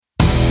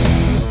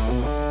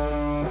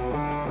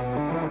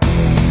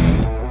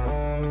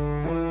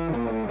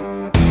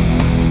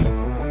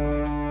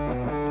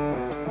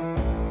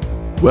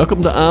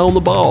Welcome to Eye on the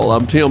Ball.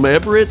 I'm Tim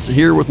Everett,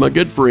 here with my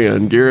good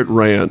friend, Garrett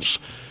Rance.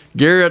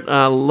 Garrett,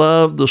 I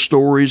love the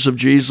stories of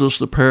Jesus,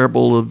 the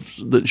parable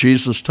that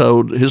Jesus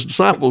told his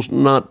disciples,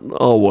 not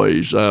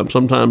always.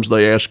 Sometimes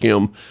they ask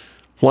him,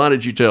 why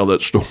did you tell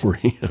that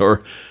story?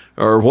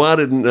 or why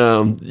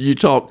didn't you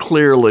talk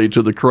clearly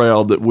to the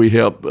crowd that we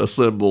help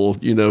assemble,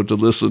 to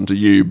listen to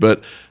you?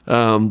 But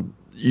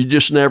you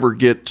just never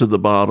get to the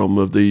bottom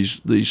of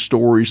these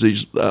stories.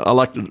 I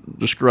like to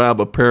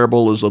describe a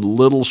parable as a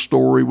little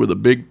story with a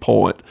big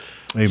point.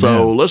 Amen.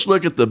 So let's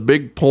look at the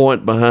big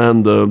point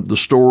behind the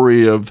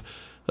story of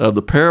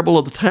the parable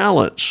of the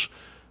talents.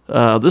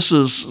 This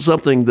is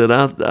something that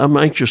I'm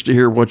anxious to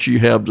hear what you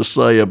have to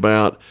say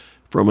about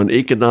from an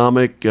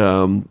economic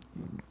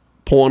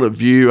point of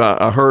view.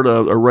 I heard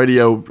a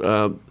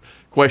radio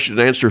question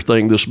and answer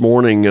thing this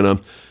morning,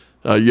 and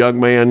a young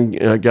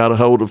man got a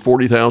hold of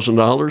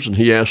 $40,000, and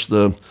he asked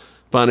the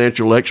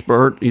financial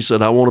expert, he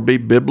said, I want to be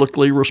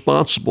biblically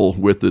responsible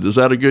with it. Is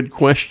that a good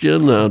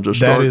question to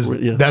start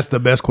with? Yeah. That's the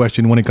best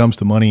question when it comes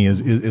to money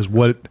is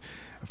what,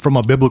 from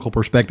a biblical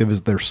perspective,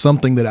 is there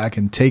something that I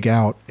can take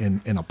out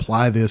and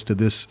apply this to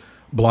this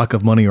block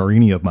of money or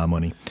any of my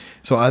money?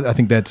 So I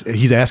think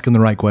he's asking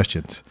the right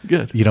questions.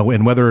 Good.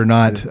 And whether or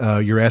not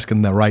you're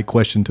asking the right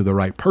question to the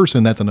right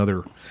person, that's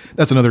another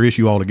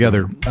issue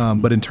altogether.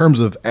 But in terms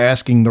of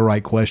asking the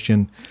right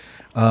question,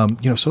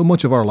 so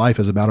much of our life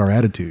is about our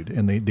attitude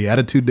and the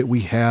attitude that we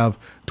have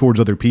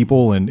towards other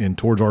people and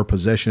towards our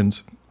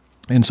possessions.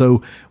 And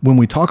so when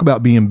we talk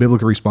about being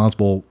biblically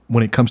responsible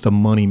when it comes to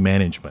money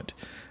management,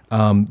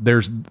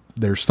 there's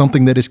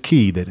something that is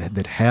key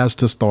that has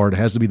to start,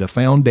 has to be the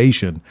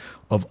foundation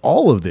of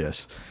all of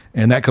this.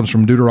 And that comes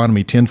from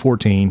Deuteronomy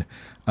 10:14.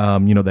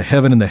 The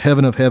heaven and the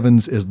heaven of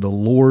heavens is the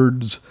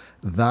Lord's,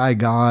 thy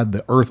God,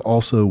 the earth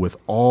also with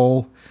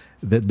all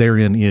that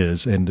therein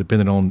is. And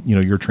depending on,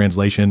 your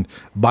translation,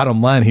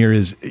 bottom line here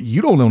is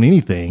you don't own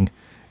anything.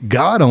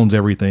 God owns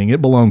everything.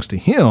 It belongs to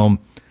him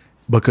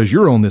because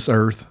you're on this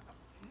earth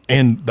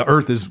and the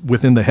earth is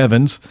within the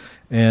heavens.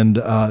 And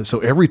so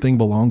everything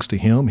belongs to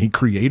him. He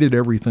created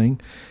everything.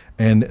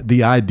 And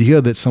the idea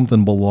that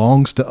something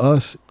belongs to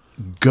us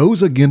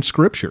goes against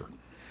Scripture.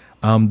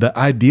 The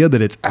idea that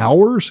it's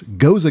ours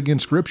goes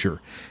against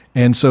Scripture.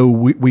 And so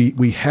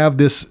we have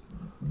this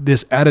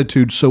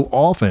attitude so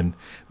often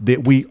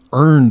that we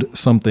earned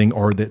something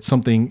or that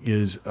something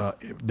is,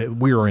 that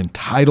we are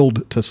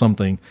entitled to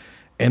something,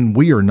 and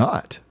we are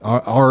not.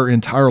 Our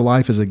entire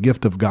life is a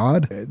gift of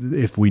God.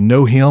 If we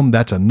know him,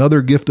 that's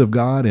another gift of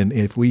God. And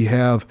if we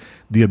have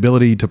the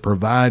ability to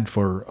provide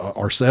for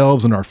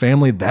ourselves and our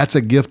family, that's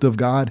a gift of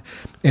God.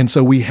 And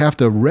so we have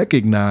to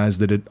recognize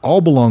that it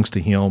all belongs to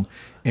him.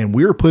 And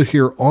we're put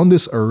here on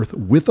this earth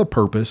with a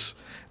purpose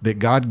that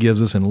God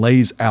gives us and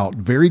lays out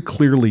very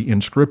clearly in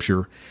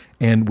Scripture.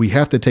 And we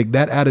have to take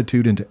that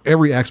attitude into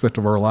every aspect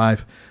of our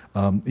life,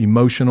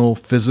 emotional,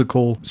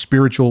 physical,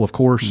 spiritual, of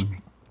course. Mm-hmm.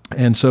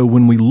 And so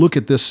when we look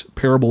at this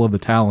parable of the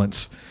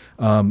talents,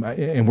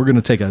 and we're going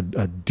to take a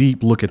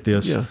deep look at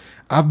this,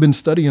 I've been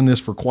studying this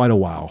for quite a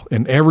while.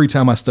 And every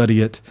time I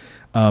study it,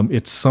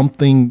 there's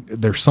something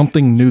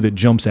new that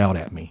jumps out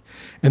at me.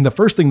 And the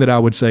first thing that I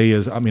would say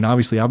is,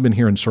 obviously I've been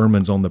hearing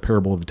sermons on the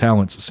parable of the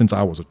talents since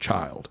I was a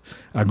child.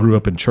 I grew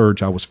up in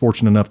church. I was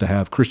fortunate enough to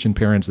have Christian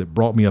parents that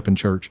brought me up in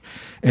church.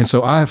 And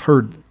so I've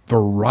heard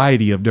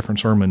variety of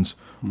different sermons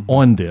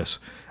on this.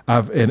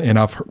 I've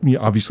heard,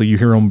 obviously you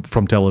hear them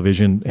from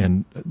television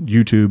and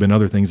YouTube and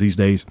other things these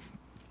days.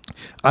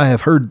 I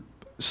have heard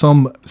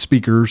some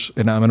speakers,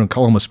 and I'm going to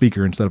call them a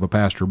speaker instead of a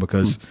pastor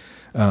because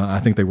I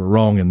think they were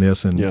wrong in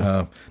this, and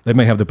they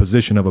may have the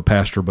position of a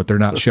pastor, but they're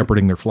not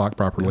shepherding their flock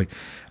properly.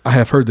 I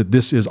have heard that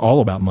this is all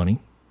about money.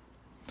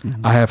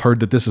 Mm-hmm. I have heard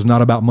that this is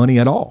not about money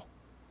at all.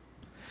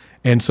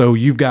 And so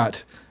you've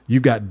got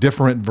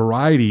different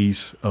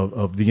varieties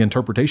of the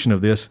interpretation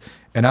of this.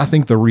 And I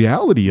think the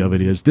reality of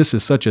it is this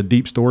is such a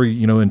deep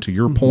story, and to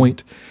your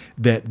point,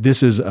 that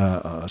this is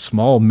a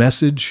small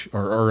message,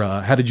 or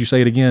how did you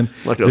say it again?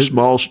 Like a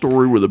small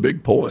story with a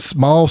big point.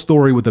 Small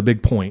story with a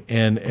big point.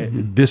 And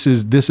this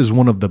is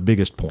one of the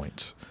biggest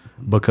points,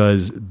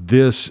 because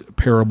this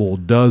parable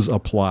does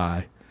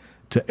apply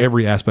to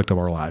every aspect of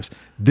our lives.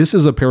 This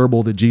is a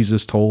parable that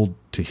Jesus told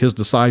to his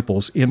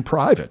disciples in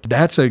private.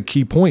 That's a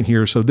key point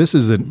here. So this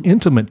is an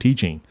intimate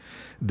teaching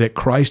that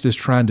Christ is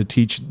trying to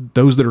teach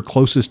those that are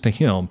closest to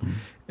him,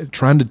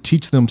 trying to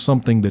teach them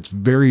something that's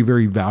very,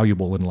 very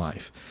valuable in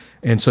life.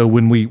 And so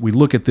when we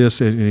look at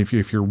this, and if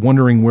you're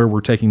wondering where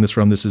we're taking this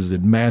from, this is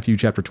in Matthew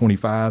chapter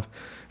 25,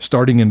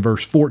 starting in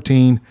verse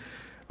 14.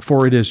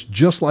 For it is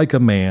just like a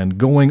man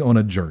going on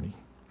a journey.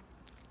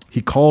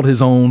 He called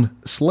his own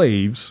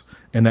slaves,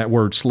 and that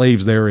word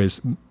slaves there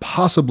is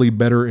possibly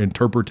better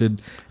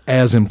interpreted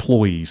as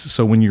employees.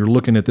 So when you're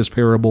looking at this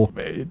parable,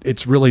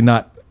 it's really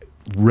not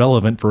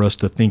relevant for us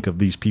to think of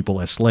these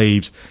people as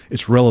slaves.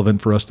 It's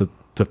relevant for us to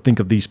think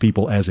of these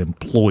people as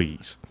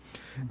employees.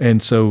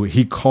 And so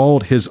he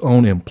called his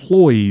own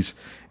employees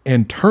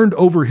and turned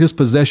over his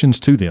possessions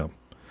to them.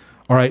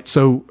 All right,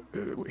 so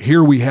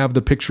here we have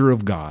the picture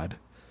of God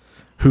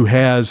who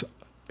has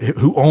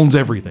who owns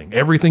everything.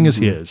 Everything is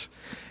his.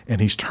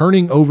 And he's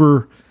turning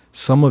over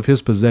some of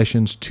his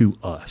possessions to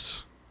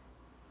us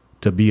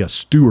to be a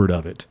steward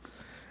of it.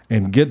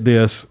 And get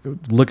this,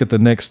 look at the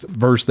next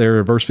verse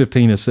there. Verse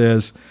 15, it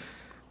says,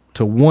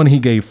 to one he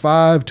gave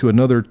 5, to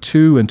another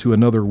 2, and to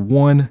another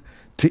 1,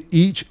 to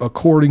each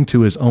according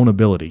to his own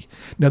ability.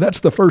 Now that's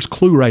the first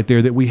clue right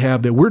there that we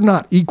have, that we're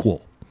not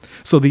equal.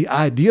 So the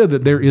idea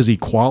that there is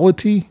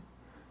equality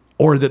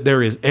or that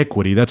there is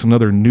equity, that's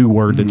another new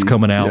word that's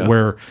coming out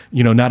where,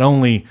 not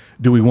only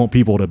do we want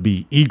people to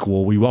be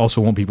equal, we also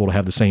want people to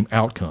have the same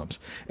outcomes.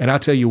 And I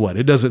tell you what,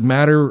 it doesn't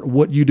matter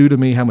what you do to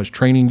me, how much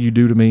training you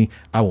do to me,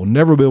 I will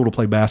never be able to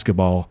play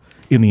basketball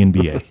in the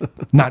NBA.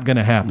 Not going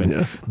to happen.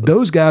 Yeah.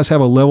 Those guys have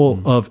a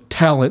level of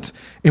talent,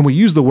 and we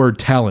use the word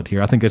talent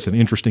here. I think that's an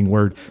interesting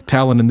word.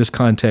 Talent in this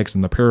context,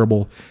 in the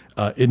parable,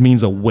 it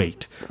means a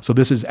weight. So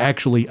this is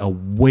actually a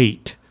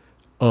weight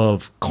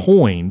of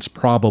coins,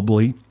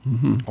 probably,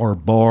 or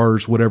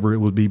bars, whatever it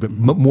would be, but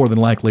more than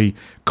likely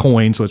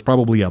coins. So it's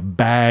probably a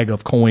bag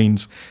of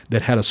coins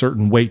that had a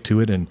certain weight to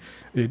it, and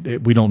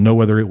we don't know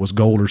whether it was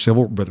gold or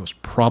silver, but it was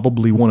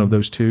probably one of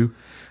those two.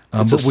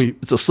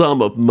 It's a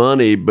sum of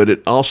money, but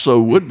it also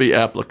would be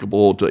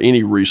applicable to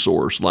any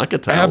resource, like a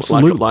talent,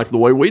 absolutely. like the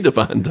way we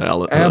define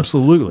talent.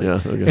 Absolutely.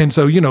 Okay. And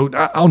so,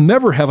 I'll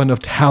never have enough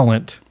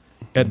talent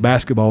at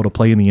basketball to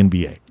play in the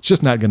NBA. It's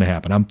just not going to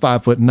happen. I'm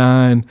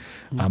 5'9".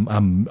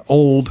 I'm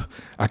old.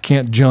 I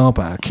can't jump.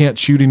 I can't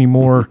shoot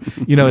anymore.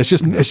 It's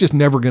just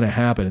never going to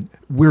happen.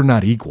 We're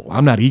not equal.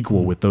 I'm not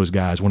equal with those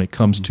guys when it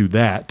comes to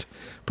that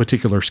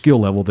particular skill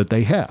level that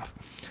they have.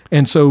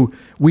 And so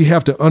we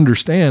have to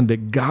understand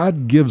that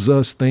God gives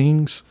us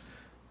things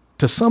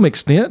to some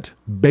extent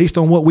based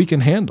on what we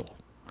can handle.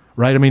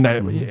 Right. I mean,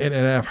 and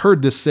I've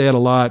heard this said a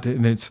lot,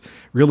 and it's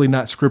really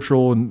not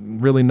scriptural,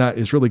 and really not,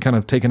 it's really kind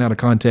of taken out of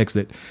context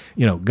that,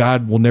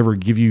 God will never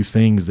give you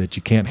things that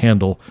you can't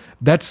handle.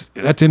 That's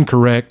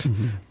incorrect.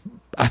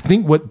 I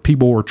think what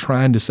people were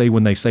trying to say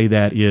when they say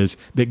that is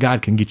that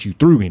God can get you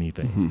through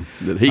anything.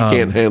 That he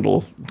can't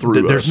handle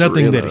through us. There's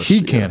nothing that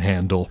he can't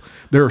handle.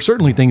 There are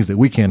certainly things that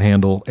we can't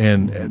handle.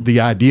 And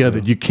the idea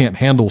that you can't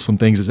handle some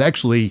things is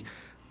actually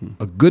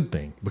a good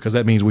thing, because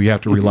that means we have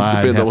to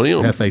rely and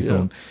have faith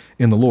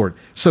in the Lord.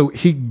 So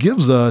he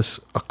gives us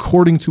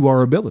according to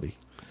our ability.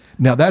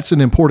 Now that's an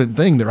important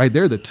thing right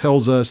there that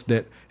tells us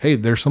that, hey,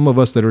 there's some of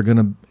us that are going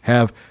to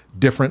have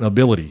different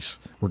abilities.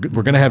 We're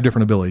going to have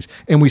different abilities.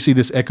 And we see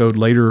this echoed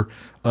later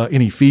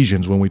in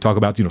Ephesians when we talk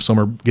about, some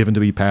are given to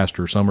be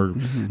pastors, some are,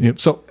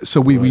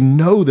 so we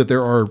know that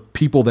there are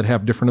people that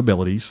have different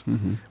abilities.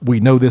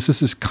 We know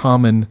this is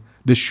common.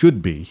 This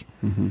should be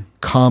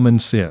common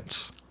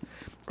sense.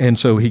 And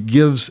so he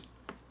gives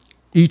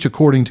each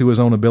according to his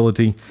own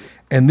ability.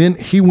 And then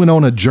he went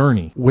on a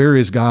journey. Where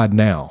is God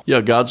now?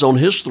 Yeah, God's on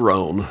his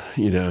throne.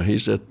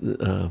 He's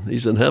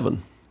in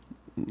heaven.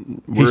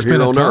 He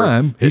spent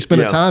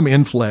a time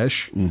in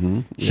flesh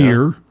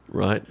here.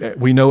 Right.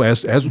 We know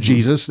as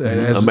Jesus,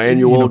 as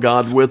Emmanuel,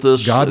 God with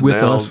us. God with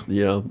us.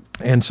 Yeah.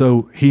 And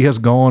so he has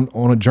gone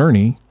on a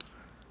journey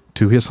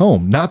to his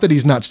home. Not that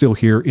he's not still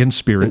here in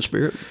spirit.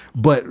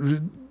 But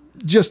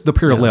just the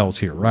parallels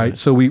here, right?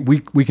 So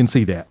we can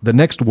see that. The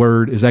next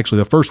word is actually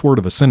the first word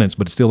of a sentence,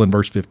 but it's still in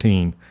verse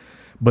 15.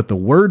 But the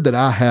word that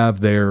I have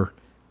there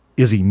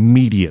is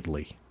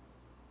immediately.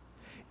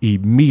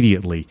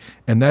 Immediately.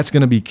 And that's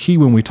going to be key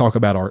when we talk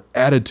about our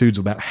attitudes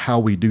about how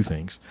we do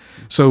things.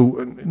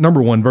 So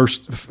number one, verse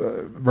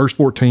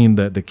 14,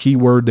 the key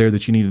word there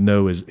that you need to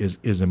know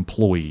is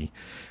employee.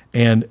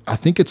 And I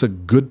think it's a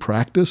good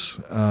practice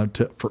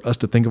for us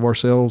to think of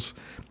ourselves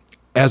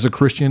as a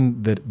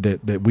Christian,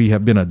 that we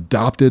have been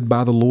adopted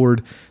by the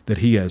Lord, that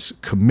he has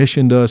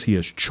commissioned us, he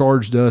has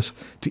charged us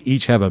to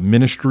each have a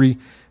ministry,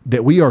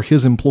 that we are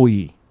his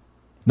employee.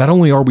 Not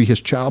only are we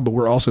his child, but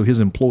we're also his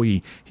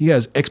employee. He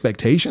has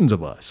expectations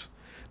of us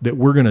that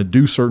we're going to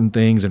do certain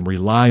things and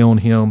rely on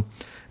him.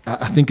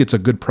 I think it's a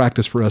good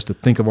practice for us to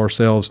think of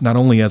ourselves not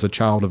only as a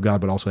child of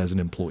God, but also as an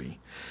employee.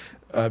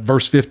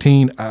 Verse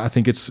 15, I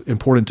think it's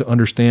important to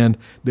understand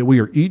that we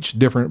are each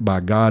different by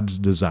God's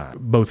design.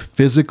 Both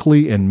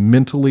physically and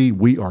mentally,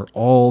 we are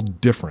all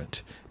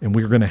different, and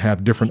we're going to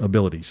have different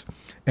abilities.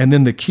 And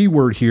then the key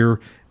word here,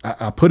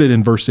 I put it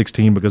in verse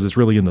 16 because it's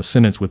really in the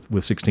sentence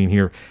with 16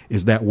 here,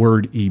 is that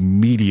word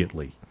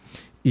immediately.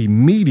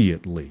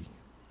 Immediately,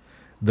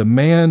 the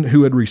man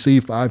who had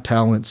received 5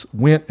 talents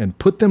went and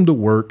put them to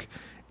work,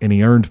 and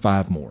he earned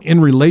 5 more.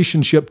 In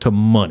relationship to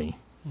money,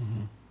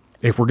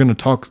 if we're going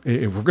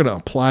to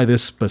apply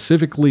this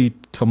specifically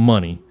to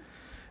money,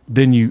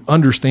 then you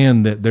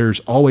understand that there's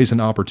always an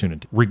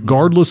opportunity.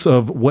 Regardless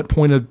of what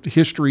point of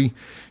history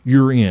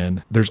you're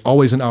in, there's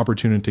always an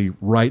opportunity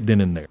right then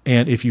and there.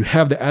 And if you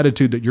have the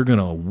attitude that you're going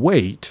to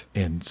wait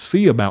and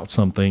see about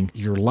something,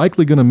 you're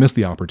likely going to miss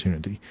the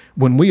opportunity.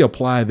 When we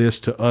apply this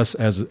to us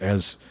as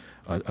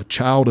a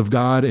child of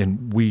God,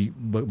 and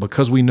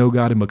because we know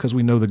God and because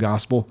we know the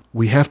gospel,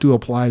 we have to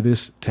apply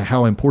this to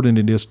how important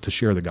it is to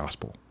share the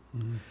gospel.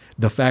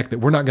 The fact that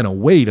we're not going to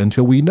wait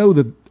until we know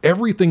that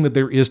everything that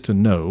there is to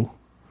know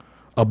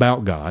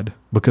about God,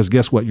 because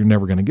guess what? You're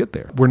never going to get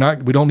there. We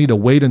don't need to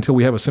wait until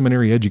we have a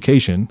seminary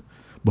education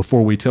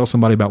before we tell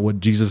somebody about what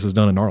Jesus has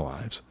done in our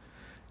lives.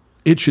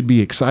 It should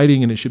be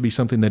exciting, and it should be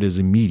something that is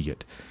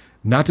immediate.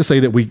 Not to say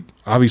that we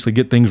obviously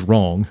get things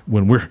wrong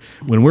when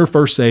we're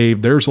first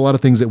saved. There's a lot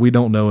of things that we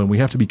don't know, and we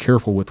have to be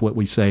careful with what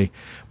we say.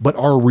 But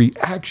our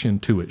reaction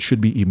to it should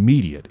be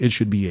immediate. It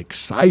should be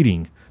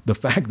exciting, the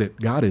fact that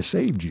God has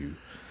saved you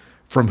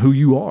from who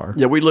you are.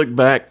 Yeah, we look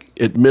back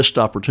at missed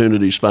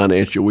opportunities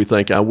financial. We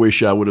think, I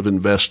wish I would have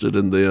invested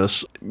in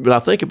this. But I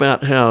think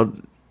about how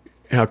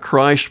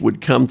Christ would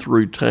come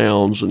through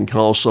towns and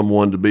call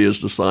someone to be his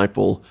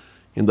disciple,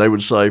 and they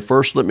would say,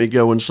 first let me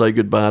go and say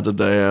goodbye to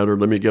Dad, or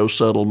let me go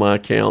settle my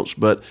accounts.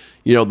 But,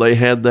 they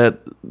had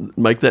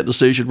make that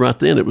decision right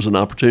then. It was an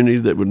opportunity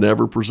that would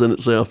never present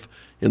itself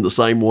in the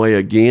same way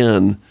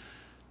again.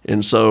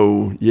 And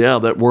so, yeah,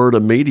 that word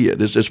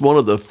immediate, it's one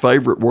of the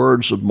favorite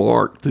words of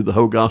Mark through the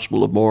whole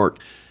Gospel of Mark.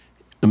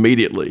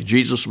 Immediately.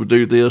 Jesus would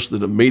do this,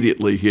 then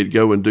immediately he'd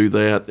go and do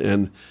that.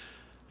 And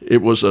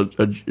it was a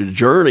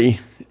journey,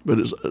 but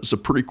it's a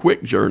pretty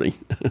quick journey.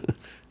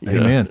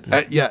 Amen.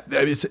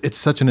 It's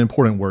such an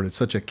important word. It's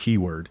such a key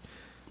word.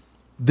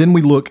 Then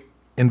we look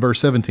in verse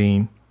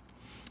 17,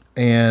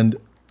 and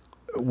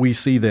we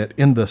see that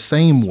in the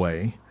same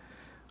way,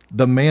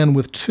 the man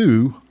with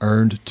 2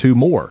 earned 2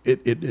 more.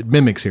 It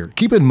mimics here.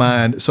 Keep in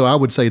mind, so I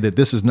would say that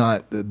this is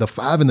not, the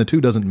 5 and the 2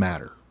 doesn't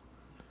matter.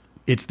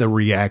 It's the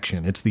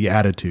reaction. It's the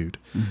attitude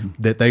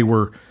that they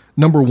were,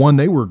 number one,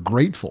 they were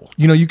grateful.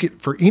 You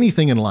get, for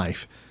anything in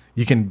life,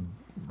 you can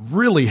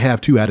really have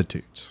 2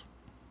 attitudes.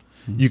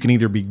 You can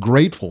either be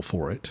grateful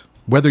for it,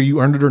 whether you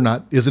earned it or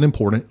not isn't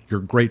important, you're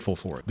grateful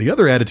for it. The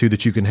other attitude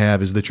that you can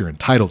have is that you're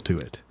entitled to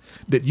it,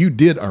 that you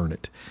did earn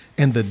it.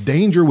 And the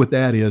danger with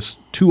that is,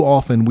 too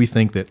often we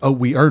think that,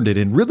 we earned it,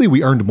 and really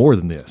we earned more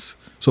than this.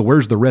 So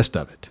where's the rest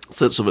of it?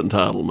 Sense of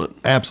entitlement.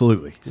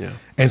 Absolutely. Yeah.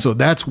 And so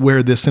that's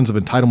where this sense of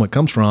entitlement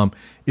comes from,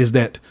 is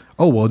that,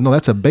 no,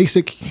 that's a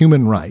basic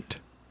human right.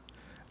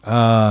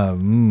 Are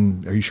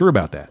you sure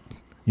about that?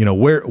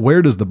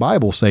 Where does the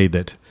Bible say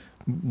that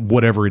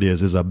whatever it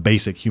is a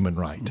basic human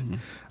right?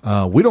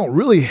 We don't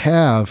really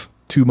have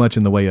too much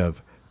in the way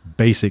of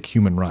basic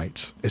human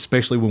rights,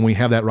 especially when we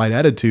have that right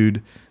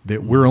attitude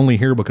that we're only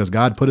here because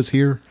God put us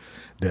here,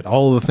 that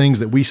all of the things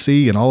that we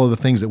see and all of the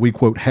things that we,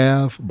 quote,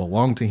 have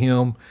belong to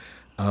him.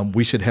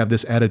 We should have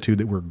this attitude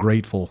that we're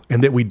grateful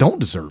and that we don't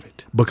deserve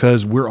it,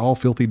 because we're all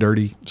filthy,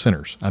 dirty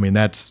sinners. I mean,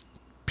 that's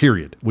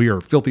period. We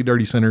are filthy,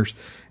 dirty sinners,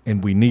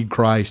 and we need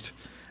Christ.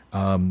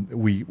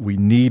 We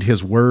need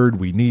his word.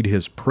 We need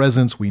his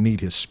presence. We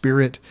need his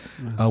spirit.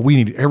 We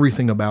need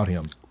everything about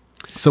him.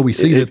 So we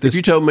see that this. If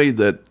you told me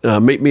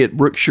that meet me at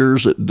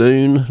Brookshire's at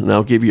Dune and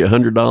I'll give you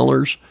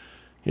 $100,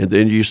 and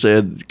then you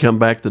said come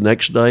back the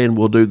next day and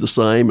we'll do the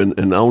same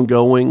and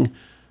ongoing,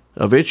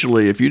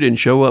 eventually, if you didn't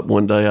show up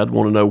one day, I'd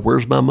want to know,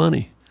 where's my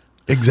money?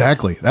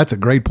 Exactly. That's a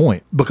great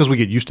point, because we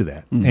get used to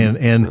that.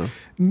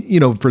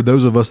 And for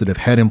those of us that have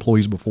had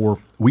employees before,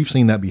 we've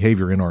seen that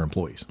behavior in our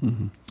employees.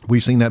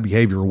 We've seen that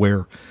behavior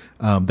where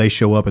they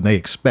show up and they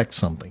expect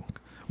something.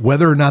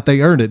 Whether or not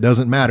they earned it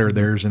doesn't matter.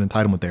 There's an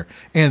entitlement there.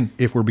 And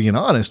if we're being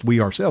honest, we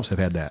ourselves have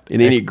had that.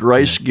 And any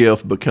grace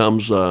gift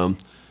becomes,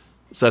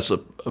 that's a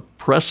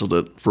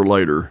precedent for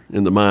later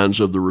in the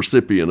minds of the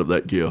recipient of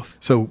that gift.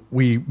 So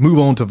we move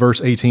on to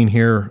verse 18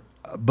 here.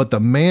 But the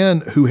man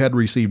who had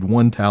received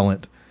 1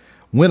 talent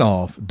went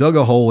off, dug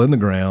a hole in the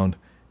ground,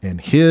 and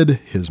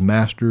hid his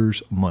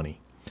master's money.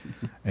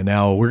 And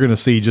now we're going to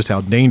see just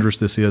how dangerous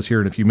this is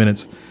here in a few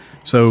minutes.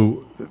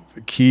 So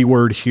the key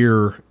word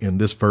here in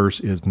this verse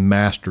is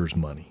master's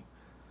money.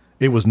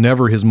 It was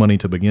never his money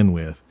to begin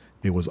with.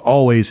 It was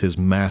always his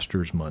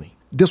master's money.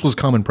 This was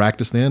common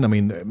practice then. I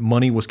mean,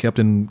 money was kept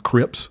in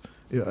crypts.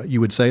 You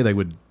would say they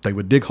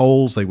would dig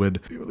holes.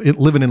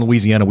 Living in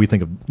Louisiana, we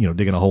think of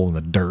digging a hole in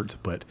the dirt.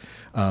 But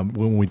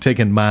when we take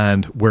in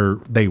mind where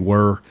they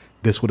were,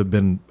 this would have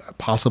been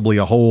possibly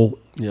a hole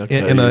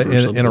in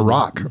a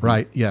rock,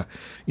 right? Yeah,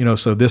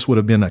 so this would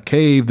have been a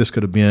cave. This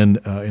could have been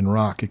in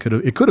rock. It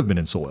could have been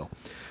in soil.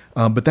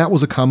 But that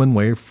was a common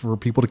way for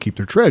people to keep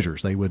their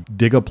treasures. They would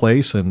dig a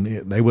place,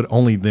 and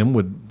only them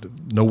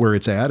would know where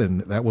it's at,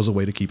 and that was a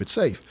way to keep it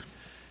safe.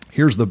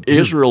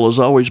 Israel has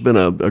always been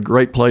a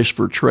great place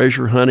for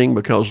treasure hunting,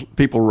 because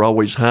people were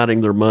always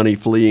hiding their money,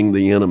 fleeing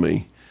the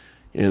enemy,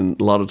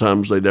 and a lot of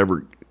times they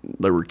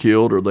were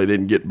killed, or they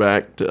didn't get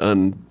back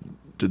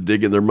to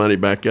digging their money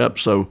back up.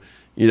 So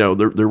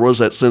there was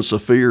that sense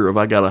of fear of,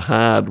 I got to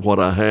hide what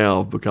I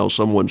have because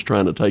someone's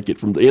trying to take it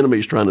from the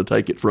enemy's trying to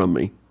take it from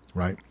me.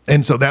 Right.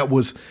 And so that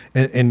was,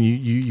 and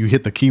you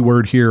hit the key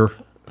word here,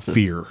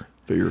 fear.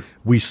 Fear.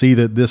 We see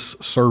that this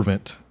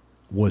servant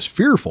was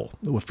fearful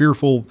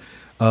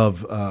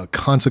of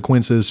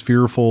consequences,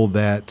 fearful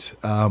that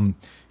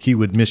he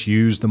would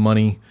misuse the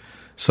money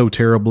so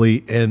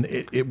terribly. And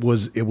it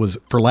was,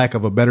 for lack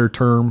of a better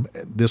term,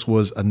 this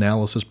was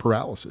analysis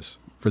paralysis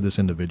for this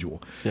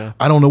individual. Yeah.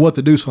 I don't know what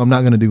to do, so I'm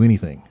not going to do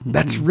anything.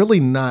 That's really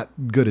not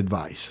good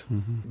advice,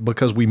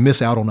 because we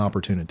miss out on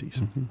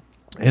opportunities.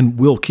 And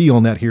we'll key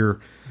on that here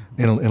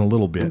in a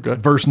little bit. Okay.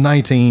 Verse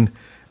 19,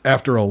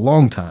 after a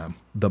long time,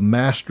 the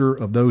master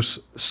of those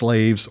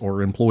slaves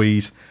or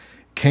employees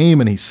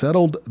came and he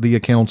settled the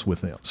accounts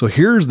with them. So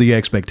here's the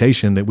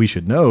expectation that we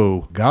should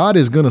know. God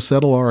is going to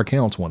settle our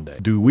accounts one day.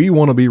 Do we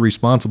want to be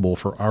responsible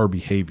for our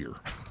behavior?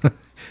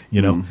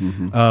 We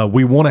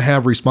want to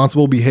have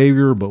responsible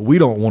behavior, but we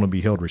don't want to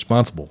be held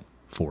responsible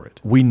for it.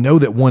 We know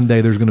that one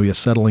day there's going to be a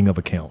settling of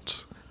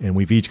accounts, and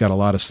we've each got a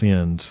lot of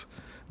sins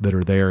that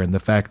are there. And the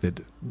fact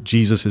that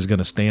Jesus is going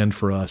to stand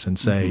for us and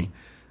say,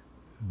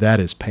 that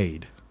is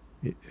paid.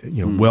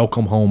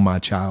 Welcome home, my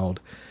child.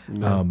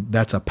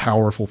 That's a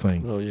powerful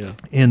thing. Oh, yeah.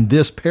 In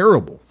this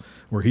parable,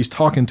 where he's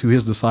talking to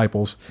his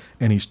disciples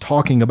and he's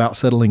talking about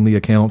settling the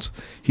accounts,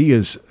 he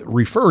is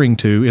referring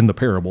to, in the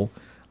parable,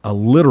 a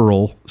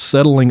literal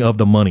settling of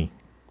the money.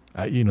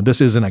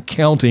 This is an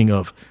accounting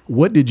of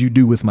what did you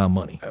do with my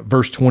money?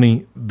 Verse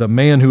 20, the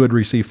man who had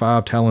received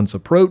 5 talents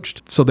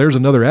approached. So there's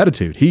another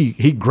attitude.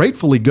 He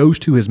gratefully goes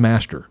to his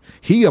master.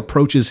 He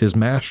approaches his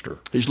master.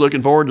 He's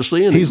looking forward to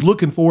seeing him. He's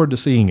looking forward to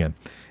seeing him.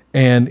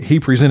 And he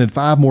presented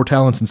 5 more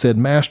talents and said,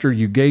 Master,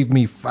 you gave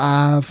me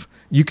 5.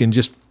 You can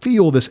just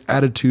feel this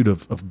attitude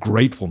of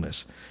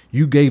gratefulness.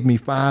 You gave me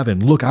 5,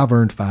 and look, I've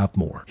earned 5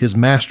 more. His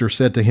master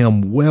said to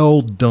him,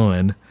 well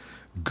done,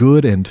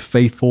 good and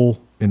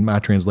faithful, in my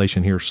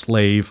translation here,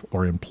 slave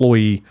or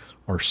employee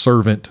or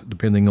servant,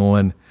 depending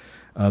on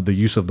the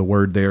use of the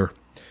word there.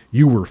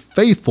 You were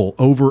faithful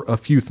over a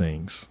few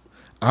things.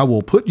 I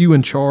will put you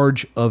in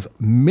charge of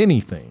many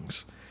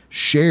things.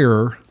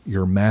 Share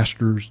your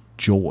master's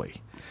joy.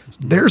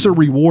 There's a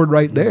reward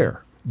right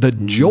there. The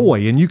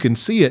joy, and you can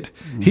see it.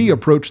 He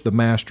approached the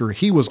master.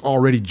 He was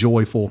already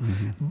joyful,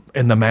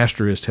 and the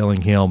master is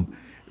telling him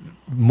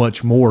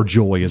much more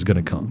joy is going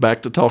to come.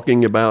 Back to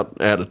talking about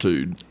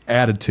attitude.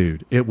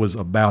 Attitude. It was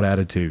about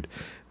attitude.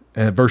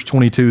 Verse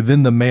 22,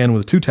 then the man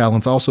with 2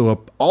 talents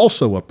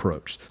also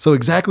approached. So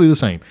exactly the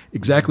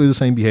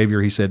same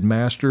behavior. He said,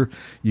 Master,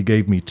 you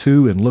gave me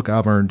 2, and look,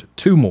 I've earned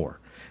 2 more.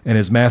 And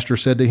his master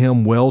said to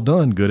him, well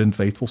done, good and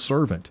faithful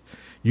servant.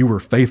 You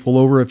were faithful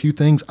over a few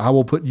things. I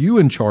will put you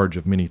in charge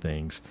of many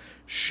things.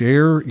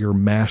 Share your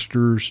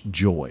master's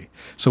joy.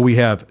 So we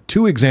have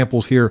 2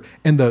 examples here,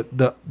 and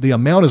the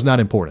amount is not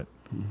important.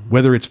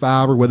 Whether it's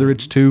 5 or whether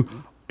it's 2,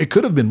 it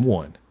could have been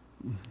 1.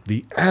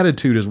 The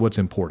attitude is what's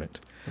important.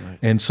 Right.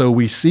 And so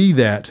we see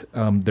that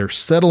they're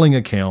settling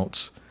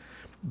accounts.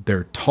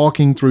 They're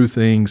talking through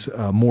things.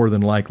 More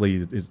than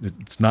likely,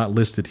 it's not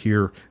listed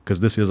here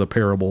because this is a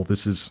parable.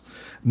 This is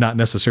not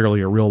necessarily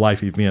a real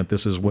life event.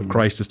 This is what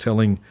Christ is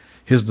telling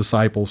his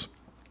disciples.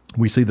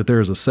 We see that there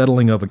is a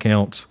settling of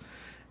accounts,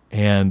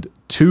 and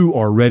 2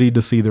 are ready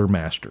to see their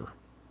master.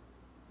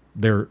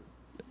 They're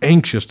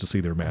anxious to see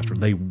their master.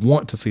 They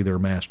want to see their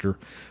master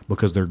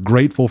because they're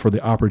grateful for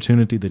the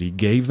opportunity that he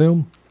gave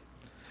them,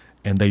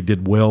 and they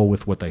did well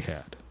with what they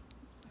had.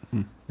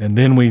 And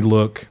then we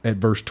look at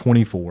verse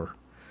 24,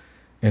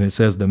 and it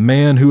says, the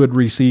man who had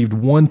received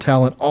 1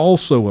 talent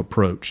also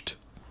approached.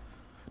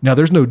 Now,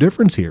 there's no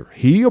difference here.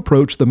 He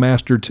approached the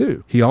master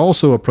too. He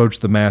also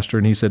approached the master,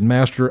 and he said,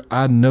 Master,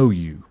 I know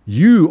you.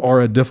 You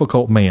are a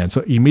difficult man. So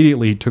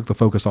immediately he took the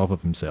focus off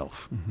of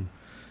himself.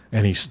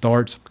 And he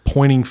starts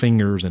pointing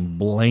fingers and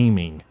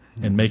blaming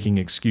and making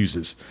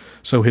excuses.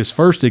 So his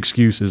first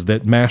excuse is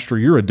that, Master,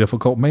 you're a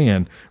difficult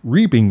man,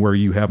 reaping where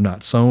you have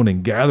not sown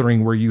and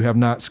gathering where you have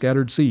not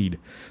scattered seed.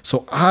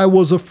 So I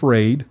was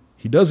afraid.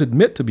 He does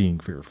admit to being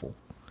fearful.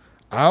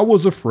 I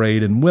was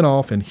afraid and went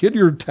off and hid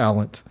your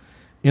talent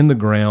in the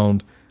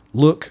ground.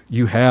 Look,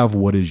 you have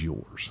what is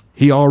yours.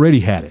 He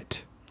already had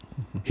it.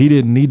 He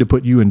didn't need to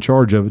put you in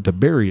charge of it to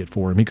bury it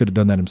for him. He could have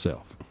done that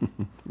himself.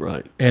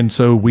 Right. And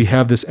so we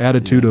have this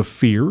attitude of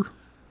fear.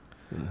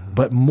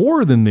 But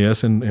more than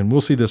this, and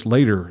we'll see this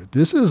later,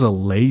 this is a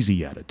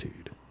lazy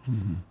attitude.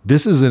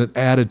 This is an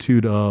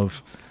attitude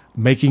of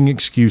making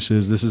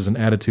excuses. This is an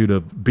attitude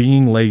of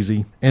being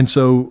lazy. And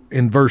so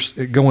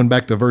going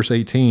back to verse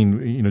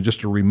 18,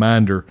 just a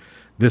reminder,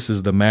 this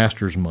is the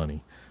master's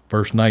money.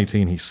 Verse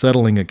 19, he's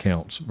settling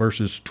accounts.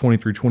 Verses 20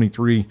 through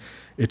 23,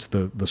 it's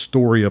the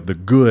story of the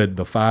good,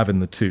 the 5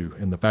 and the 2,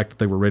 and the fact that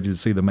they were ready to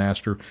see the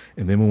master.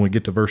 And then when we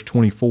get to verse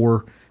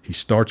 24, he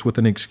starts with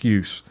an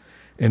excuse.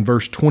 In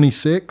verse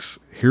 26,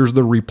 here's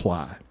the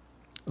reply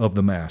of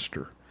the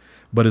master.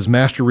 But his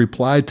master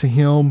replied to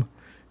him,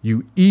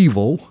 you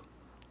evil,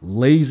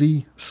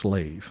 lazy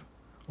slave,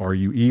 or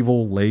you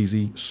evil,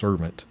 lazy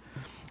servant.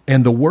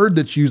 And the word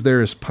that's used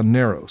there is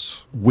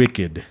paneros,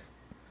 wicked.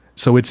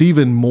 So it's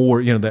even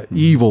more, that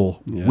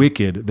evil,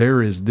 wicked.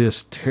 There is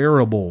this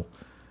terrible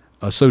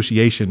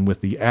association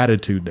with the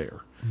attitude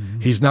there.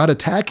 He's not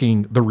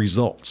attacking the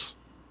results.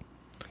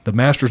 The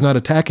master's not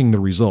attacking the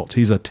results.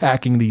 He's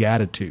attacking the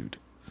attitude.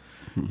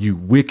 You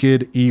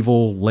wicked,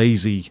 evil,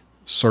 lazy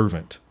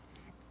servant.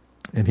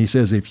 And he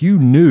says, if you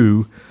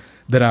knew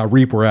that I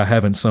reap where I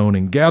haven't sown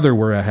and gather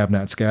where I have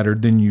not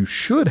scattered, then you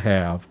should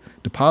have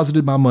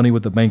deposited my money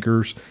with the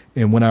bankers,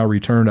 and when I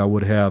returned, I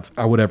would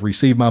have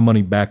received my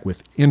money back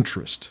with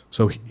interest.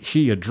 So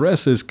he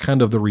addresses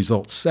kind of the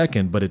result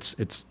second, but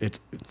it's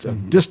a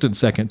distant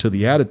second to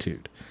the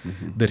attitude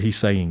that he's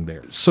saying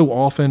there. So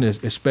often,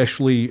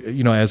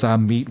 especially, as I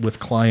meet with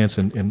clients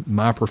in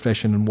my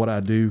profession and what I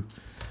do,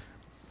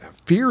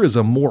 fear is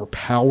a more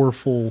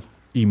powerful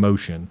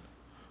emotion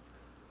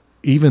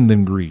even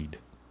than greed.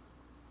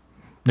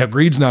 Now,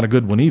 greed's not a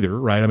good one either,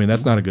 right? I mean,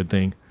 that's not a good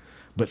thing.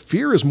 But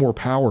fear is more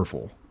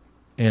powerful.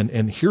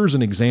 And here's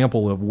an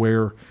example of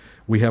where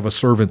we have a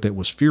servant that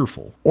was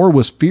fearful. Or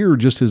was fear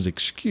just his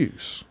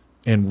excuse?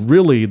 And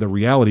really, the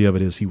reality of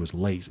it is he was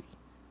lazy.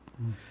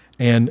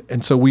 And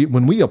so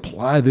when we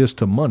apply this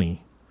to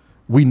money,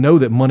 we know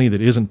that money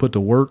that isn't put to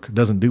work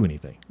doesn't do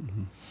anything.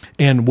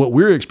 And what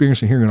we're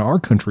experiencing here in our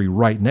country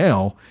right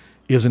now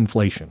is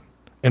inflation.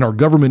 And our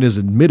government is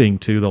admitting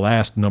to the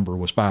last number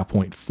was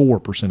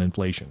 5.4%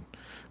 inflation,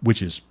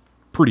 which is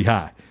pretty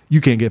high. You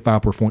can't get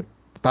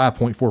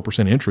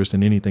 5.4% interest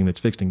in anything that's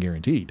fixed and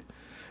guaranteed.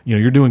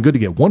 You're doing good to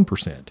get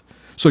 1%.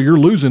 So you're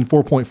losing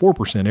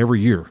 4.4% every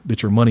year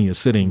that your money is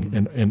sitting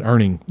and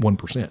earning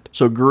 1%.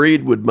 So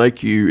greed would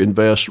make you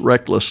invest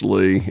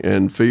recklessly,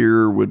 and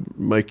fear would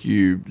make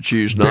you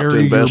choose not to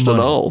invest at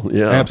all.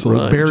 Yeah,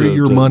 absolutely. Right. Bury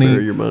your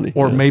money,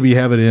 or yeah. maybe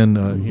have it in,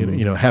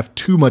 have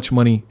too much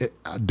money.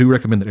 I do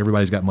recommend that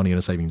everybody's got money in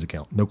a savings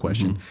account, no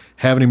question.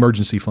 Have an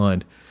emergency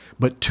fund,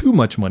 but too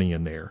much money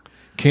in there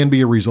can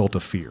be a result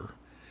of fear.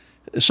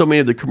 So many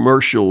of the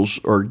commercials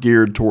are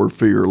geared toward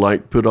fear,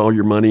 like put all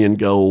your money in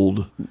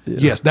gold. Yeah.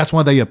 Yes, that's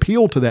why they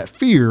appeal to that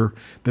fear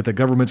that the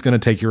government's going to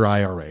take your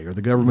IRA or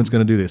the government's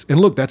going to do this. And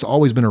look, that's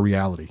always been a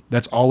reality.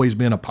 That's always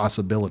been a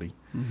possibility.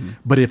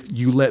 But if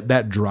you let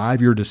that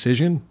drive your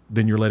decision,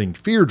 then you're letting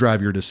fear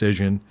drive your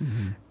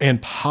decision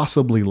and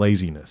possibly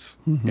laziness.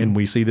 And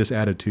we see this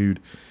attitude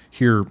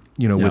here,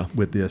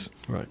 with this.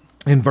 Right.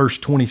 In verse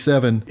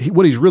 27,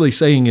 what he's really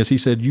saying is he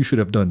said, you should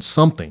have done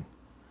something.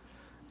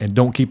 And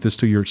don't keep this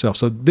to yourself.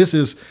 So this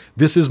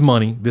is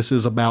money. This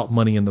is about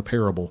money in the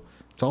parable.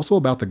 It's also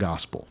about the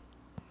gospel.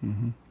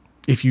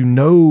 If you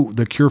know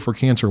the cure for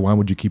cancer, why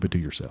would you keep it to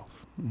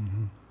yourself?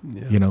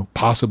 Yeah.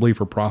 Possibly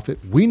for profit.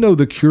 We know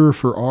the cure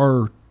for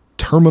our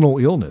terminal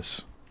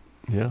illness.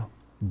 Yeah.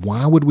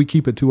 Why would we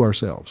keep it to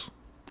ourselves?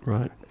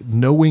 Right.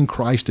 Knowing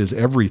Christ is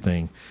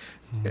everything.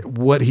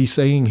 What he's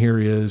saying here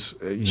is...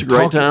 It's a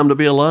great time to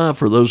be alive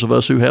for those of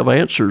us who have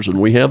answers, and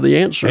we have the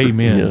answer.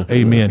 Amen. Yeah.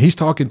 Amen. He's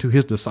talking to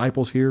his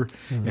disciples here,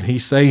 and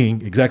he's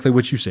saying exactly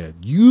what you said.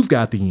 You've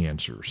got the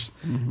answers.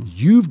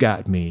 You've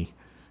got me.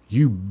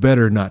 You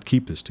better not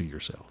keep this to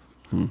yourself.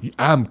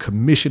 I'm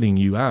commissioning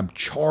you. I'm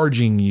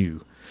charging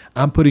you.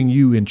 I'm putting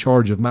you in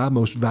charge of my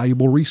most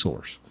valuable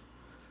resource,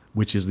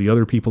 which is the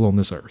other people on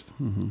this earth.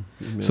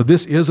 So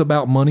this is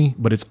about money,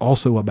 but it's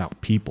also about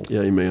people.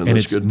 Yeah, amen. And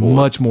That's it's a good point.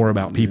 much more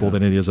about people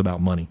than it is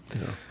about money.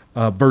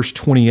 Verse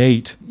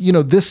 28,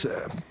 this,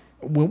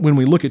 when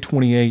we look at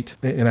 28,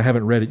 and I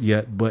haven't read it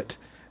yet, but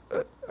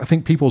I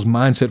think people's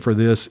mindset for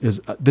this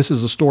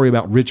is a story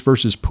about rich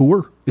versus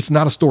poor. It's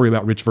not a story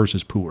about rich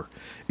versus poor.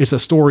 It's a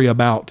story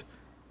about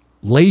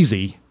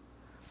lazy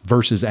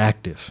versus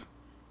active.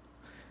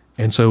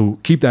 And so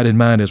keep that in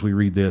mind as we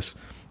read this.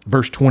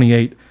 Verse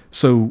 28,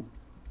 so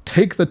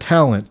take the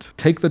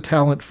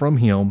talent from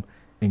him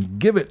and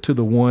give it to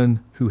the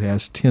one who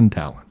has 10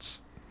 talents.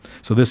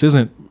 So this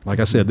isn't, like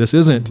I said, this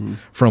isn't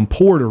from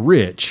poor to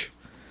rich.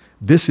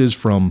 This is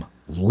from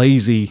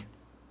lazy,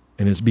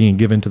 and it's being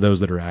given to those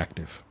that are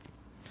active.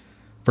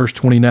 Verse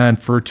 29,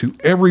 for to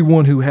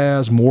everyone who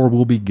has, more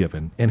will be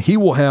given, and he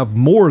will have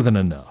more than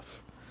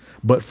enough.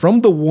 But from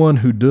the one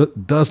who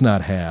does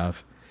not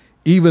have,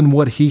 even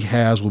what he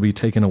has will be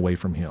taken away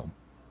from him.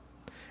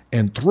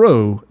 And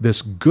throw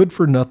this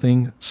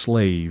good-for-nothing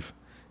slave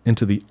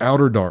into the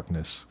outer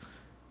darkness.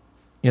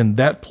 In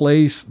that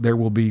place there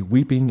will be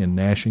weeping and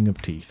gnashing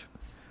of teeth.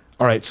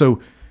 All right,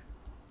 so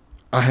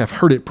I have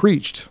heard it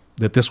preached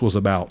that this was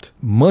about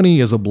money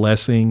is a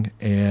blessing,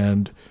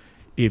 and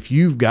if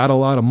you've got a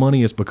lot of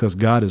money, it's because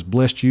God has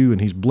blessed you,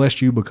 and he's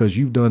blessed you because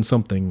you've done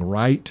something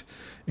right,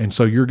 and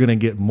so you're going to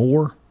get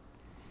more.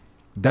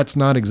 That's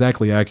not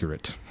exactly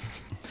accurate,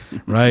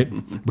 right?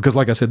 Because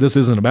like I said, this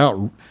isn't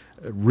about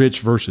rich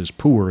versus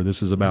poor.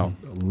 This is about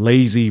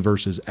lazy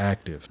versus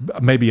active.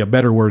 Maybe a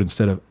better word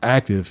instead of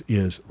active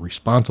is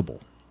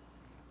responsible.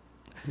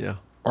 Yeah.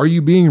 Are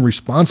you being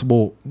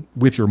responsible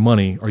with your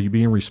money? Are you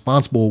being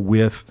responsible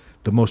with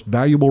the most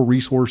valuable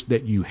resource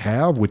that you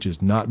have, which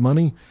is not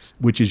money,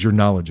 which is your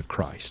knowledge of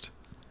Christ?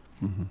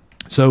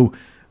 So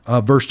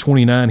verse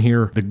 29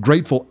 here, the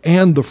grateful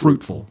and the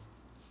fruitful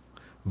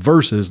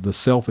versus the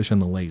selfish and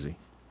the lazy.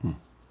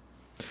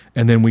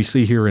 And then we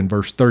see here in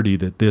verse 30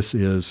 that this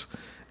is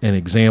an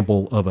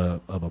example of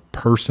a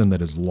person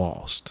that is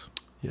lost.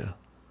 Yeah.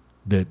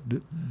 That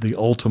the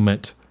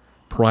ultimate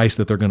price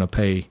that they're going to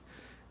pay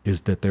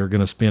is that they're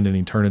going to spend an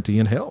eternity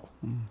in hell.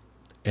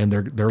 And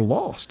they're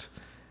lost.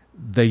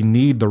 They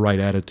need the right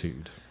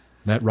attitude.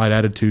 That right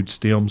attitude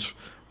stems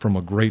from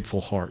a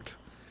grateful heart.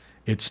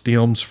 It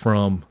stems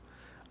from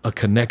a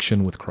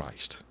connection with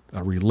Christ.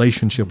 a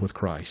relationship with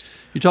Christ.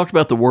 You talked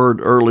about the word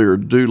earlier,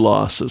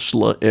 doulos,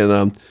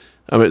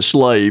 and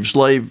slave.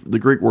 Slave, the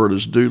Greek word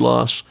is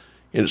doulos,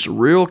 and it's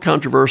real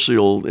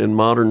controversial in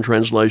modern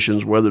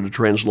translations whether to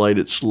translate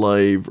it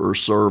slave or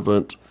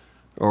servant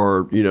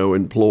or,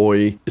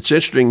 employee. It's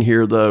interesting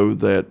here, though,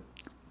 that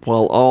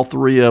while all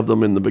three of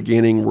them in the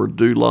beginning were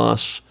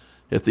doulos,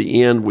 at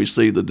the end we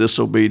see the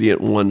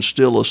disobedient one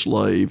still a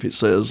slave. It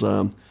says,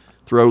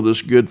 throw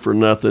this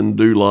good-for-nothing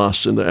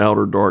doulos into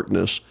outer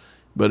darkness.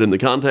 But in the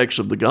context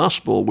of the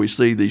gospel, we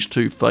see these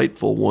two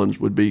faithful ones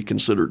would be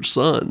considered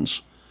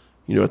sons,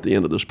 at the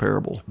end of this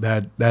parable.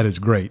 That is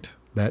great.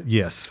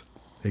 Yes,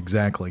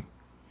 exactly.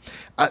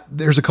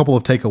 There's a couple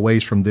of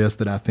takeaways from this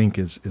that I think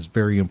is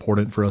very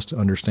important for us to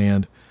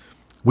understand.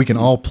 We can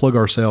all plug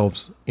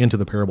ourselves into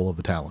the parable of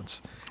the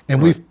talents.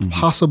 And we've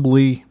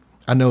possibly,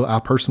 I know I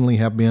personally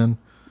have been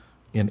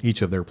in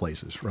each of their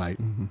places, right?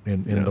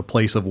 In the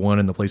place of one,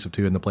 in the place of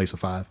two, in the place of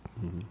five.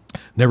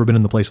 Never been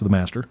in the place of the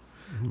master.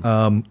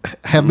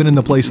 Have been in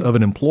the place of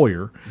an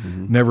employer,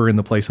 never in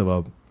the place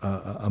of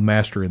a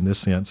master in this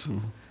sense.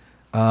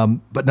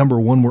 But number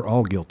one, we're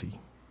all guilty.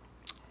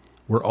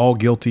 We're all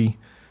guilty.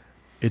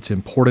 It's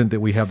important that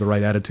we have the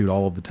right attitude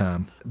all of the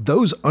time.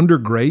 Those under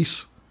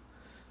grace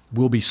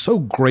will be so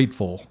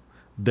grateful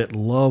that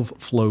love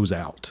flows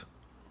out.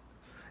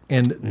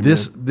 And Amen.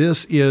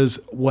 This is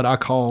what I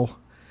call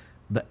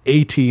the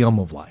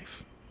ATM of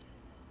life.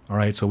 All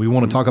right, so we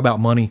want to talk about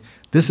money.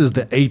 This is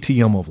the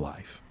ATM of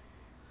life.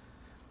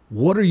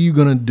 What are you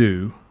going to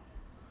do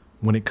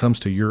when it comes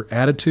to your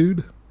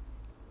attitude,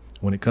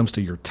 when it comes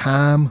to your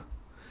time,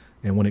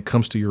 and when it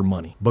comes to your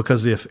money?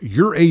 Because if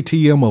your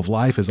ATM of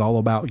life is all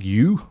about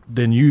you,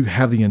 then you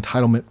have the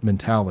entitlement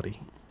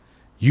mentality.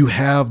 You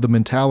have the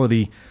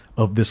mentality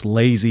of this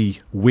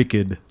lazy,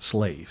 wicked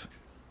slave.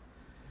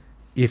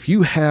 If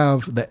you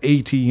have the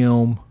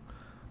ATM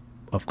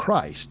of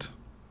Christ,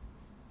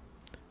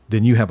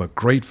 then you have a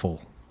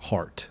grateful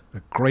heart,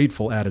 a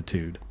grateful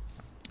attitude.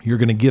 You're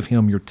going to give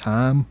him your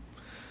time.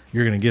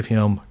 You're going to give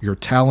him your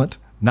talent,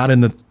 not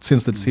in the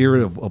sense that's here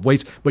of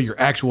weights, but your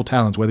actual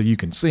talents, whether you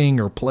can sing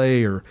or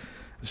play or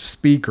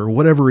speak or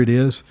whatever it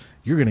is,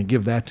 you're going to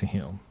give that to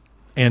him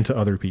and to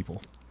other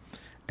people.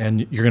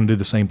 And you're going to do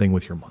the same thing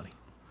with your money.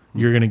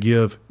 You're going to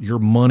give your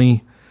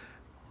money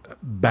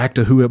back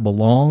to who it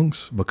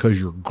belongs because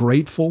you're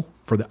grateful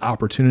for the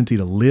opportunity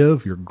to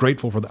live. You're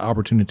grateful for the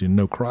opportunity to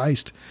know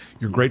Christ.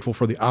 You're grateful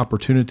for the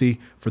opportunity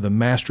for the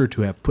master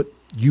to have put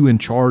you in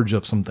charge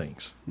of some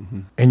things.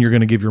 And you're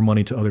going to give your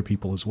money to other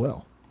people as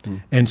well.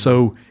 And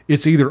so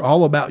it's either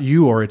all about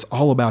you or it's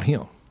all about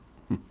him.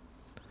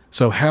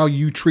 So how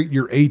you treat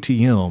your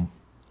ATM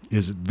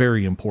is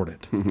very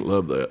important.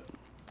 Love that.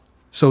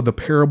 So the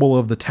parable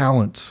of the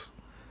talents,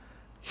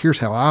 here's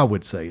how I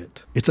would say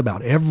it. It's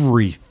about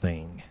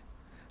everything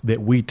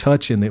that we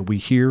touch and that we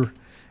hear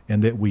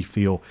and that we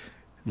feel.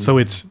 So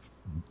it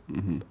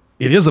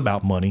is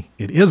about money.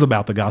 It is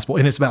about the gospel,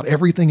 and it's about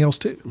everything else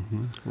too.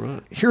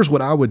 Right. Here's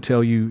what I would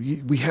tell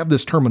you. We have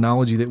this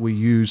terminology that we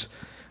use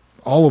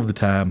all of the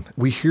time.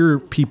 We hear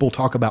people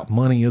talk about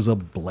money as a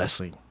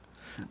blessing.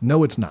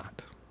 No, it's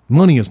not.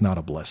 Money is not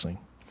a blessing.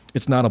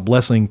 It's not a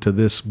blessing to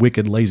this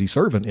wicked, lazy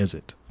servant, is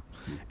it?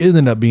 It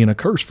ended up being a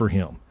curse for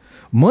him.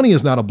 Money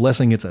is not a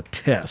blessing. It's a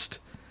test.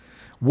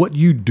 What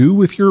you do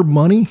with your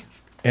money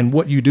and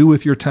what you do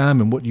with your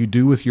time and what you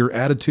do with your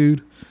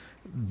attitude,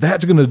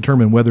 that's going to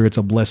determine whether it's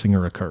a blessing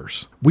or a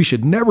curse. We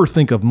should never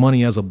think of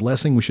money as a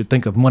blessing. We should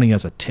think of money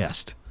as a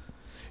test.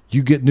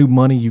 You get new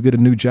money, you get a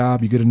new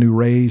job, you get a new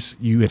raise,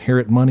 you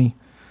inherit money,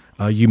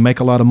 you make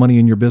a lot of money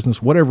in your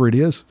business, whatever it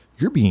is,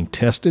 you're being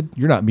tested.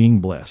 You're not being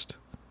blessed.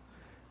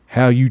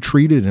 How you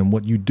treat it and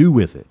what you do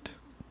with it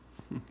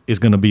is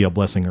going to be a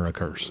blessing or a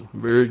curse.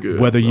 Very good.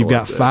 Whether you've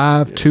got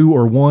 5, 2,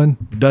 or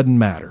 1, doesn't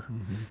matter.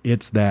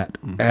 It's that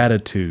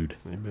attitude.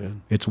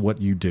 Amen. It's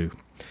what you do.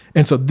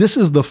 And so this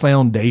is the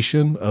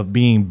foundation of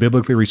being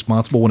biblically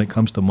responsible when it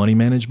comes to money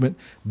management.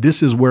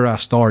 This is where I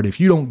start. If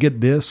you don't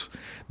get this,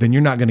 then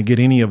you're not going to get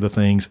any of the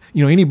things.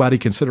 Anybody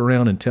can sit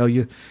around and tell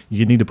you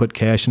you need to put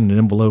cash in an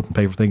envelope and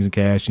pay for things in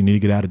cash. You need to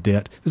get out of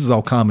debt. This is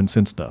all common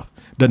sense stuff.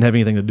 Doesn't have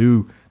anything to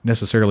do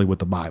necessarily with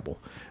the Bible.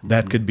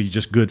 That could be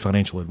just good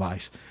financial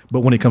advice.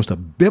 But when it comes to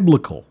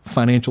biblical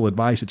financial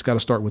advice, it's got to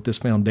start with this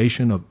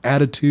foundation of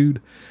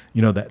attitude,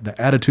 the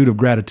attitude of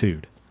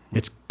gratitude.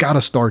 It's got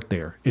to start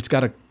there. It's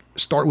got to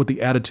start with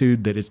the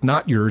attitude that it's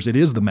not yours, it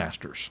is the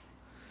master's.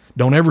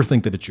 Don't ever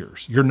think that it's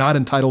yours. You're not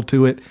entitled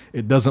to it.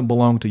 It doesn't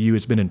belong to you.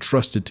 It's been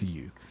entrusted to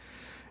you.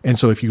 And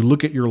so if you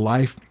look at your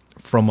life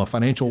from a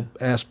financial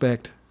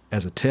aspect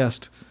as a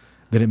test,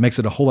 then it makes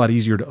it a whole lot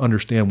easier to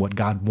understand what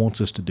God wants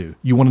us to do.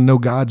 You want to know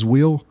God's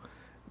will?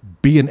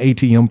 Be an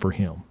ATM for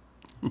him.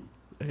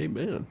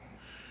 Amen.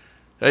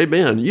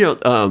 Amen.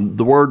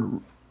 The word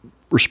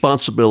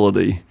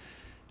responsibility,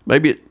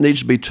 maybe it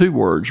needs to be 2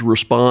 words,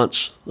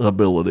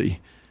 responsibility.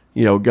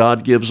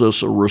 God gives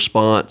us a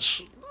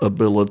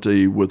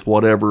responsibility with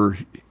whatever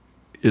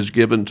is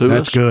given to us.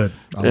 That's good.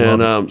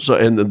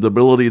 And the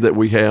ability that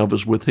we have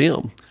is with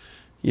him.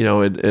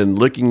 and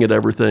looking at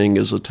everything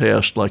as a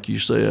test, like you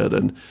said.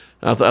 And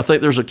I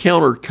think there's a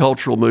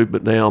countercultural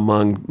movement now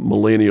among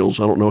millennials.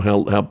 I don't know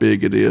how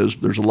big it is.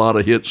 There's a lot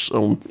of hits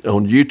on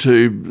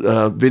YouTube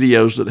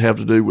videos that have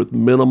to do with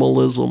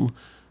minimalism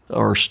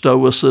or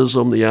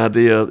stoicism, the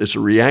idea it's a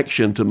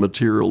reaction to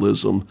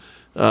materialism.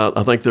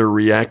 I think they're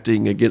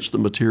reacting against the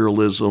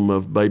materialism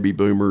of baby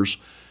boomers,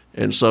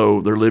 and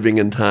so they're living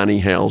in tiny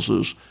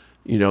houses.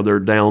 They're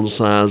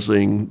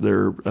downsizing.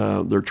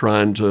 They're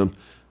trying to,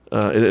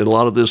 and a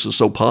lot of this is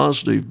so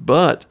positive,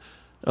 but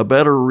a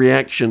better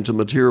reaction to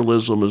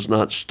materialism is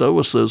not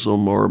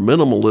stoicism or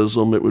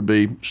minimalism. It would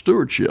be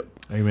stewardship.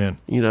 Amen.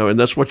 And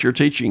that's what you're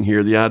teaching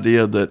here, the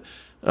idea that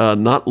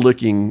not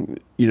looking,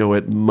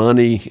 at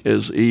money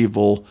as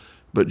evil,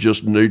 but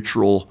just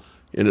neutral,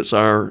 and it's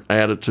our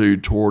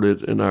attitude toward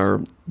it and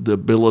the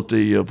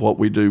ability of what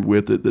we do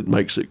with it that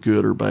makes it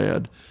good or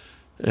bad.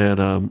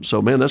 And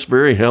so, man, that's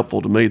very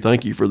helpful to me.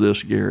 Thank you for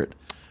this, Garrett.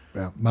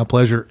 Yeah, my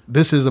pleasure.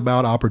 This is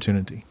about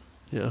opportunity.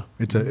 Yeah.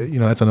 It's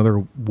that's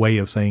another way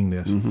of saying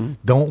this. Mm-hmm.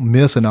 Don't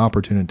miss an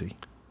opportunity.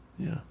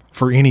 Yeah.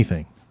 For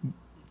anything,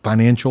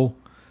 financial,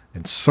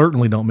 and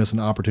certainly don't miss an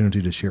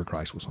opportunity to share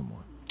Christ with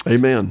someone.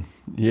 Amen.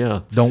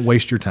 Yeah. Don't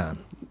waste your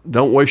time.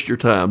 Don't waste your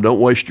time. Don't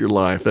waste your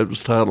life. That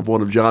was the title of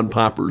one of John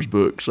Piper's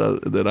books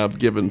that I've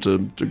given to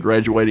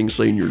graduating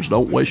seniors.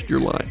 Don't waste your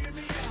life.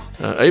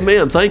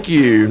 Amen. Thank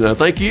you.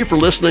 Thank you for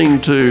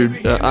listening to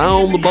Eye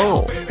on the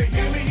Ball.